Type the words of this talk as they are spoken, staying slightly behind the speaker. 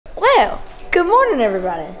Good morning,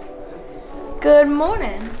 everybody. Good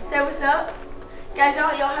morning. So what's up? Guys, y'all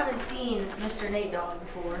haven't seen Mr. Nate Dogg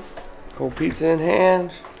before. Cold pizza in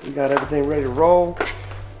hand. We got everything ready to roll.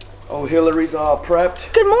 Oh, Hilary's all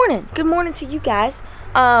prepped. Good morning. Good morning to you guys.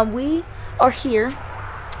 We are here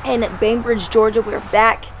in Bainbridge, Georgia. We're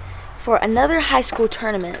back for another high school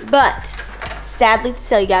tournament. But sadly to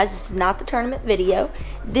tell you guys, this is not the tournament video.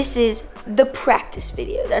 This is the practice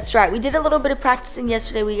video. That's right. We did a little bit of practicing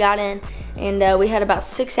yesterday. We got in and we had about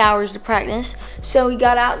 6 hours to practice. So we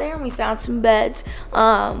got out there and we found some beds.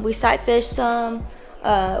 We sight fished some.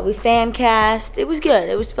 We fan cast. It was good.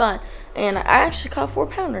 It was fun. And I actually caught a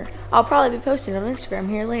 4-pounder. I'll probably be posting it on Instagram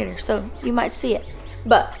here later, so you might see it.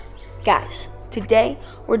 But guys, today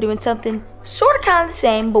we're doing something sort of kind of the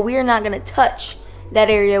same, but we are not going to touch that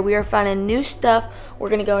area. We are finding new stuff. We're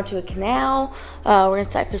going to go into a canal. We're going to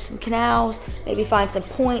sight fish some canals, maybe find some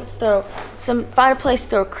points, find a place to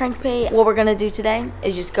throw a crankbait. What we're going to do today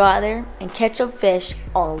is just go out there and catch some fish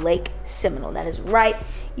on Lake Seminole. That is right.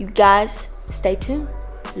 You guys, stay tuned.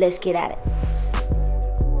 Let's get at it.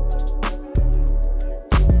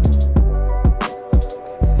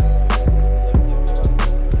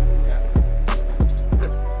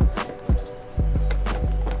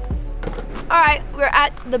 Alright, we're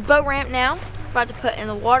at the boat ramp now. About to put in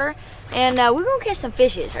the water. And we're going to catch some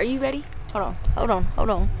fishes. Are you ready? Hold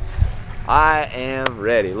on. I am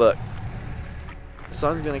ready. Look. The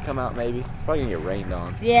sun's going to come out maybe. Probably going to get rained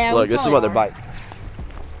on. Yeah, look, this is what they're biting.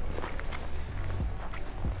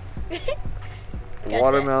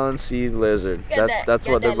 Watermelon seed lizard. That's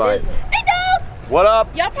what they're biting. Hey, dog! What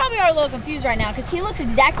up? Y'all probably are a little confused right now because he looks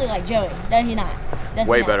exactly like Joey. Does he not?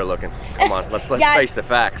 Way better looking. Come on, let's face the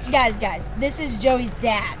facts. Guys, this is Joey's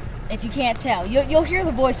dad. If you can't tell, you'll hear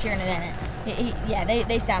the voice here in a minute. Yeah,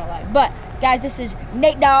 they sound alike. But guys, this is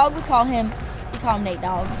Nate Dogg. We call him Nate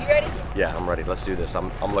Dogg. You ready? Yeah, I'm ready. Let's do this.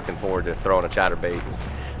 I'm looking forward to throwing a chatterbait and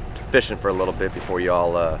fishing for a little bit before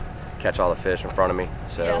y'all catch all the fish in front of me.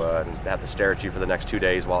 So and have to stare at you for the next 2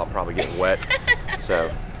 days while I'm probably getting wet. So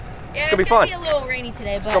yeah, it's gonna be fun. It's gonna be a little rainy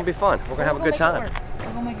today, but it's gonna be fun. We're gonna have a good time. We're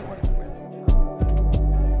gonna make it work.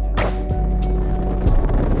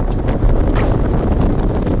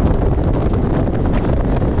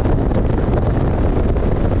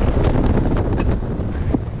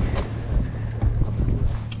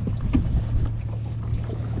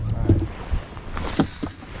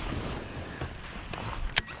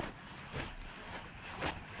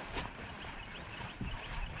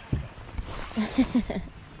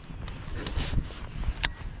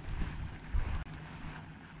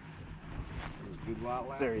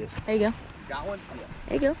 There he is. There you go. You got one? Yeah.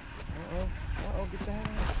 There you go. Uh-oh, get your hand.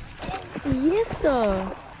 Yes,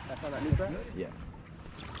 sir. That's on that new trap? Yeah.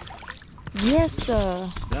 Yes, sir.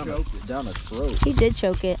 Down the throat. He did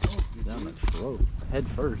choke it. Down the throat. Head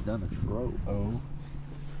first, down the throat. O-M-G.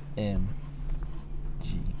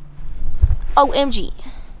 OMG.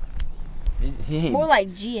 He More like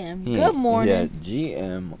GM. Good morning. Yeah,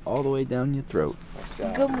 GM all the way down your throat.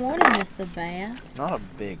 Good morning, Mr. Bass. Not a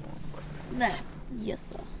big one. No.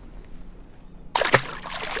 Yes, sir.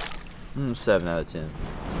 7 out of 10.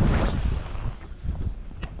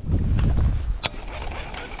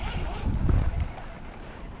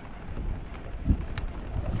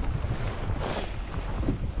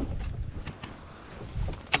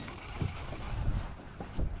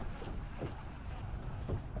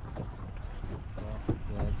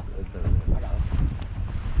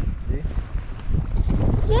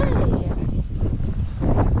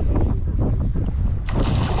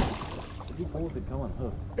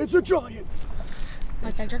 It's a giant.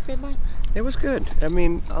 Like that jerkbait bite? It was good. I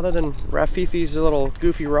mean, other than Rafifi's little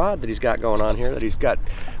goofy rod that he's got going on here, that he's got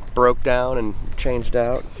broke down and changed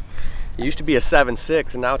out. It used to be a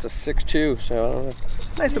 7.6 and now it's a 6.2. So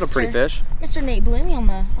nice little pretty fish. Mr. Nate blew me on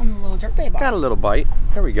the little jerkbait bite. Got a little bite.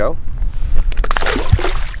 There we go.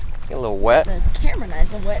 Get a little wet. The camera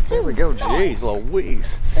nice and wet too. There we go. Nice. Jeez, a little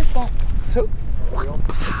wheeze. Fist bump.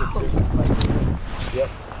 Yep.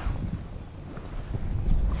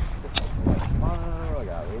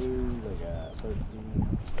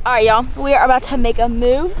 All right, y'all. We are about to make a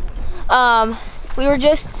move. We were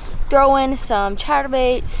just throwing some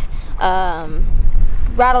chatterbaits,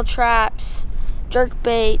 rattle traps, jerk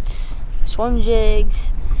baits, swim jigs,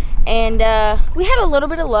 and we had a little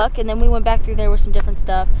bit of luck. And then we went back through there with some different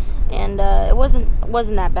stuff, and it wasn't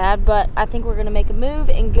that bad. But I think we're gonna make a move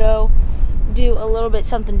and go do a little bit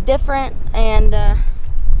something different. And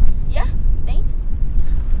yeah, Nate.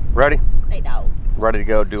 Ready? Nate, no. Ready to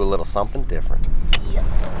go do a little something different. Yes,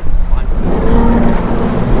 sir.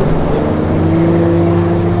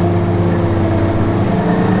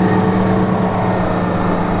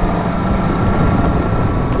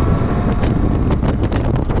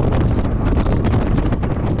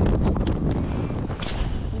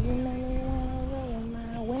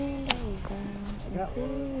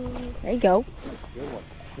 There you go. Good one.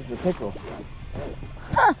 This is a pickle.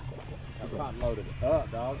 Huh. I caught and loaded it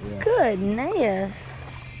up, dog. Yeah. Goodness.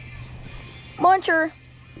 Muncher.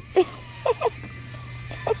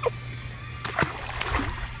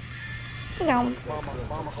 Mama,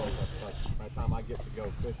 by the time I get to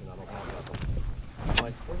go fishing, I don't have nothing. I'm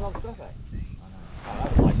like, where's all the stuff at? Oh,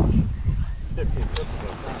 that was like 15 trips ago.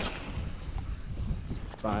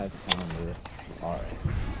 5 pounder. All right.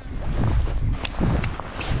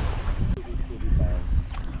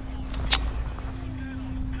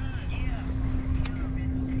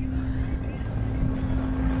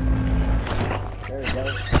 There you go.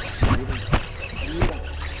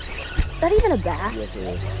 Is that even a bass? Yes, it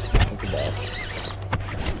is. It's a bass.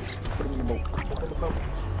 Put him in the boat. Put him in the boat.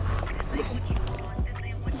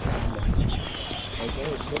 Okay,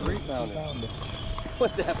 good rebounding.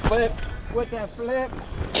 What that flip? What that flip?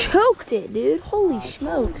 Choked it, dude. Holy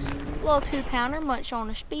smokes. Little 2-pounder, much on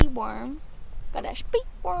a speed worm. Got a speed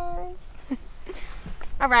worm.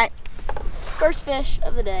 All right, first fish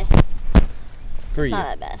of the day. For It's you. not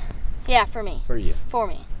that bad. Yeah, for me. For you. For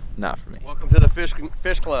me. Not for me. Welcome to the fish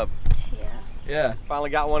club. Yeah. Yeah. Finally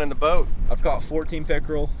got one in the boat. I've caught 14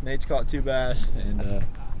 pickerel. Nate's caught 2 bass, and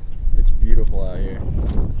it's beautiful out here.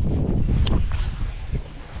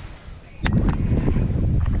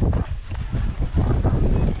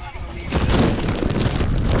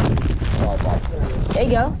 There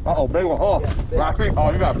you go. Uh-oh, big one. Oh, Rocky.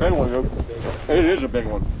 Oh, you got a big one, dude. It is a big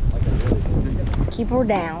one. Keep her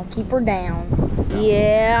down. Keep her down.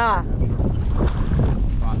 Yeah.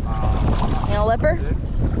 You know, lipper?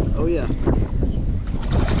 Oh yeah.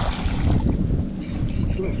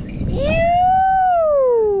 You.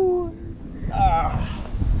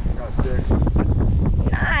 Got 6.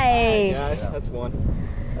 Nice. Guys, that's one.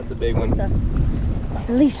 That's a big Good one. stuff.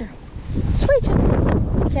 Release her. Sweet just.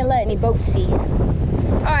 Can't let any boats see you.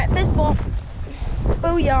 All right, fist bump.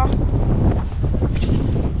 Booyah.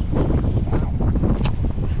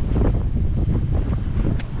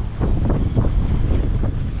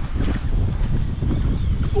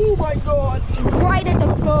 Oh my god! Right at the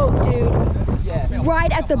boat, dude. Yeah.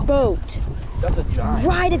 Right at the boat. That's a giant.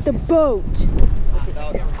 Right at the boat. Keep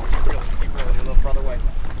reeling. Your little brother way.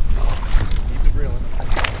 Keep it reeling.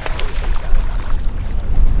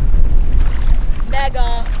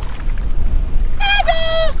 Mega.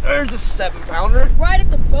 Mega. There's a 7-pounder. Right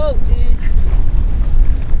at the boat, dude.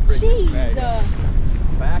 Freaking Jeez. mega.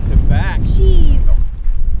 Back to back. Jeez.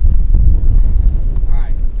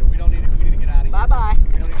 Alright, so we need to get out of here. Bye-bye.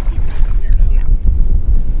 We don't need to keep fishing here now.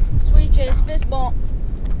 Sweet chase, fist bump.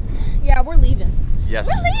 Yeah, we're leaving. Yes.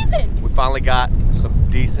 We're leaving. We finally got some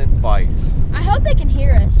decent bites. I hope they can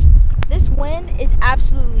hear us. This wind is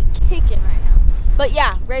absolutely kicking right now. But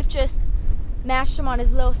yeah, Rafe just mashed him on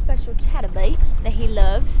his little special chatterbait that he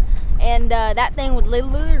loves. And that thing would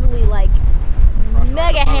literally like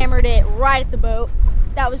mega hammered it right at the boat.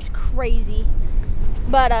 That was crazy.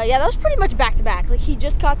 But yeah, that was pretty much back to back. Like he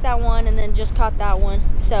just caught that one and then just caught that one.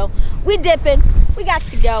 So we dipping. We got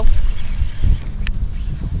to go.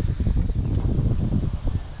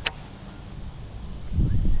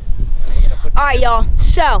 All right, y'all.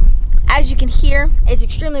 So as you can hear, it's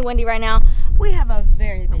extremely windy right now. We have a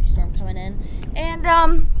very big storm coming in, and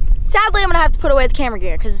sadly, I'm gonna have to put away the camera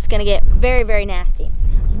gear because it's gonna get very, very nasty.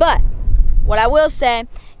 But what I will say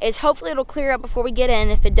is hopefully it'll clear up before we get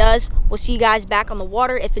in. If it does, we'll see you guys back on the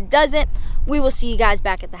water. If it doesn't, we will see you guys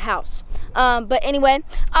back at the house. But anyway,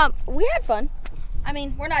 we had fun. I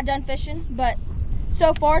mean, we're not done fishing, but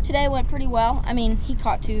so far today went pretty well. I mean, he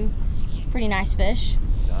caught 2 pretty nice fish.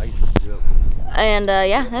 Nice. And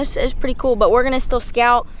yeah, it was pretty cool. But we're gonna still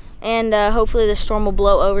scout, and hopefully the storm will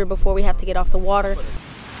blow over before we have to get off the water.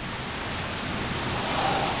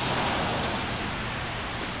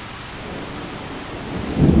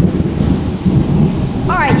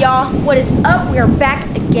 All right, y'all, what is up? We are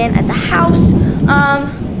back again at the house.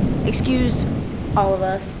 Excuse all of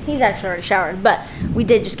us. He's actually already showered, but we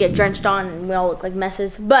did just get drenched on and we all look like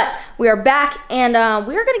messes. But we are back, and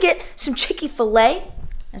we are gonna get some Chick-fil-A.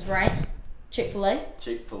 That's right, Chick-fil-A.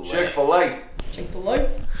 Chick-fil-A. Chick-fil-A.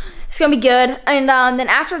 It's gonna be good. And then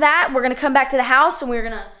after that, we're gonna come back to the house and we're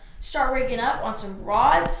gonna start rigging up on some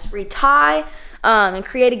rods, retie, and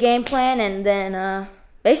create a game plan, and then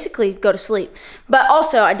basically go to sleep. But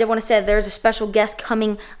also, I did want to say there's a special guest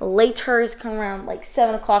coming later. He's coming around like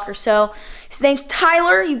 7 o'clock or so. His name's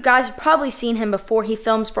Tyler. You guys have probably seen him before. He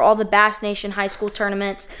films for all the Bass Nation high school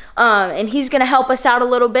tournaments. And he's going to help us out a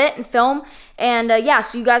little bit and film. And yeah,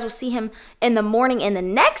 so you guys will see him in the morning in the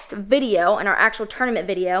next video, in our actual tournament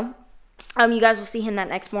video. You guys will see him that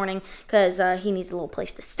next morning because he needs a little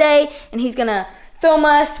place to stay. And he's going to film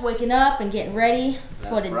us waking up and getting ready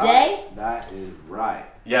for the day. That is right.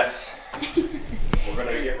 Yes. We're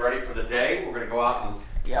going to get ready for the day. We're going to go out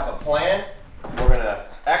and have a plan. We're going to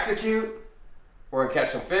execute. We're going to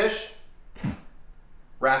catch some fish.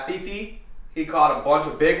 Rafifi, he caught a bunch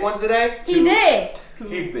of big ones today. He did.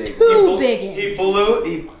 He big. Two big He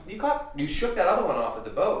blew. You shook that other one off at the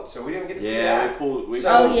boat, so we didn't get to see that.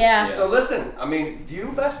 Oh yeah. So listen, I mean,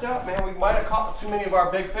 you messed up, man. We might have caught too many of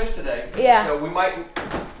our big fish today. Yeah. So we might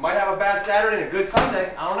have a bad Saturday and a good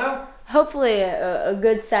Sunday. I don't know. Hopefully a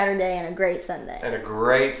good Saturday and a great Sunday. And a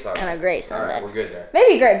great Sunday. And a great Sunday. All right, we're good there.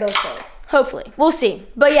 Maybe great both days. Hopefully. We'll see.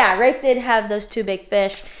 But yeah, Rafe did have those 2 big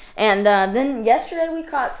fish. And then yesterday we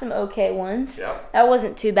caught some okay ones. Yep. That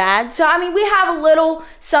wasn't too bad. So, I mean, we have a little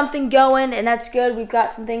something going, and that's good. We've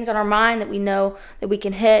got some things on our mind that we know that we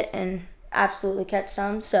can hit and absolutely catch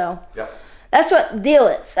some. So, Yep. that's what the deal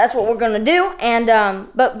is. That's what we're going to do. And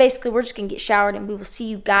but basically, we're just going to get showered, and we will see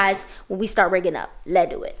you guys when we start rigging up.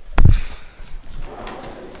 Let's do it.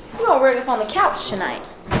 We're going to rig up on the couch tonight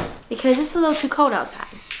because it's a little too cold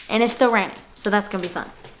outside, and it's still raining. So, that's going to be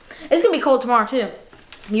fun. It's going to be cold tomorrow, too.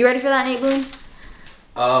 You ready for that, Nate Boone?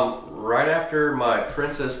 Right after my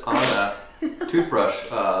Princess Anna toothbrush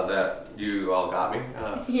that you all got me.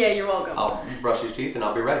 Yeah, you're welcome. I'll brush these teeth and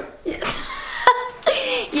I'll be ready.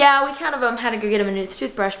 Yeah, we kind of had to go get him a new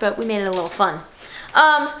toothbrush, but we made it a little fun.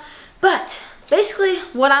 But basically,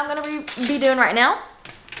 what I'm gonna be doing right now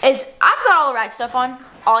is I've got all the right stuff on.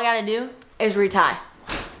 All I gotta do is retie.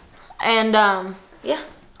 And yeah,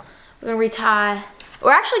 we're gonna retie.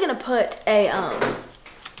 We're actually gonna put a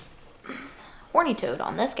horny toad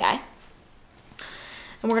on this guy.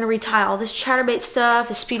 And we're gonna retie all this chatterbait stuff.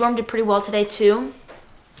 The speedworm did pretty well today too.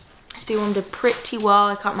 Speedworm did pretty well.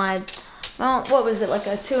 I caught my, well, what was it, like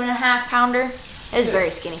a 2.5 pounder? It was a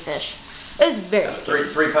very skinny fish. It was very skinny.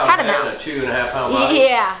 3 pound head and a 2.5 pound body.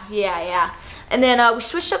 Yeah. And then we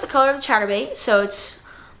switched up the color of the chatterbait, so it's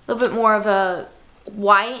a little bit more of a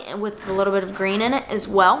white and with a little bit of green in it as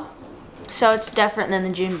well. So it's different than the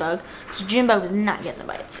June bug. So June bug was not getting the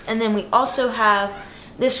bites. And then we also have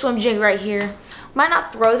this swim jig right here. Might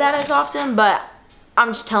not throw that as often, but I'm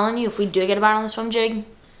just telling you, if we do get a bite on the swim jig,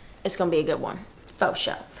 it's gonna be a good one. Faux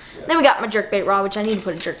show. Yeah. Then we got my jerkbait rod, which I need to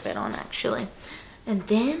put a jerkbait on actually. And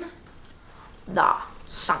then the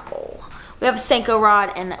Senko. We have a Senko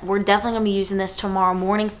rod, and we're definitely gonna be using this tomorrow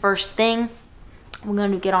morning first thing. We're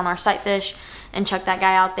gonna get on our sight fish and check that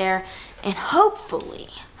guy out there, and hopefully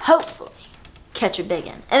catch a big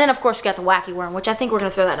one. And then of course we got the wacky worm, which I think we're gonna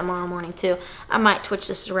throw that tomorrow morning too. I might twitch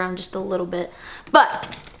this around just a little bit.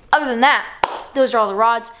 But other than that, those are all the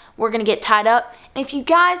rods. We're gonna get tied up. And if you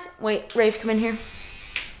guys, wait, Rafe, come in here.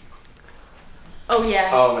 Oh yeah.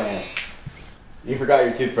 Oh man, you forgot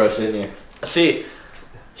your toothbrush, didn't you? See,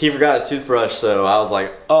 he forgot his toothbrush, so I was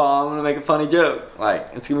like, oh, I'm gonna make a funny joke. Like,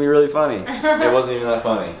 it's gonna be really funny. It wasn't even that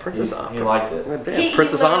funny. Princess Anna. He liked it. Damn,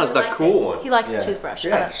 Princess Anna's the cool one. He likes the toothbrush.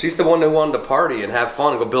 Yeah, she's the one who wanted to party and have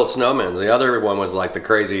fun and go build snowmen. The other one was like the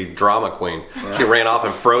crazy drama queen. Yeah. She ran off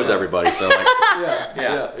and froze everybody. So like,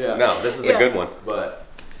 yeah. No, this is the good one. But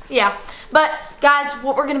yeah, but guys,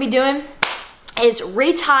 what we're gonna be doing is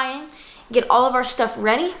retying, get all of our stuff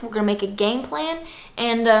ready. We're gonna make a game plan,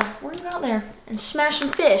 and we're gonna go out there and smash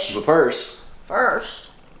some fish. But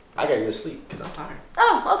first, I gotta go to sleep because I'm tired.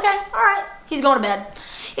 Oh, okay, all right. He's going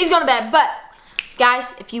to bed. But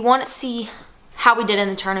guys, if you want to see how we did in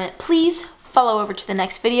the tournament, please follow over to the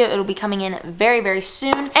next video. It'll be coming in very, very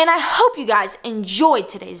soon. And I hope you guys enjoyed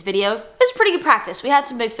today's video. It was pretty good practice. We had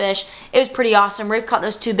some big fish. It was pretty awesome. Rafe caught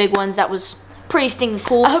those 2 big ones. That was pretty stinking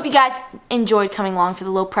cool. I hope you guys enjoyed coming along for the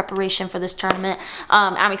little preparation for this tournament.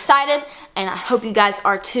 I'm excited, and I hope you guys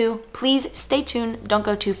are too. Please stay tuned. Don't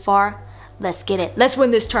go too far. Let's get it. Let's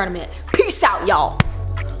win this tournament. Peace out, y'all.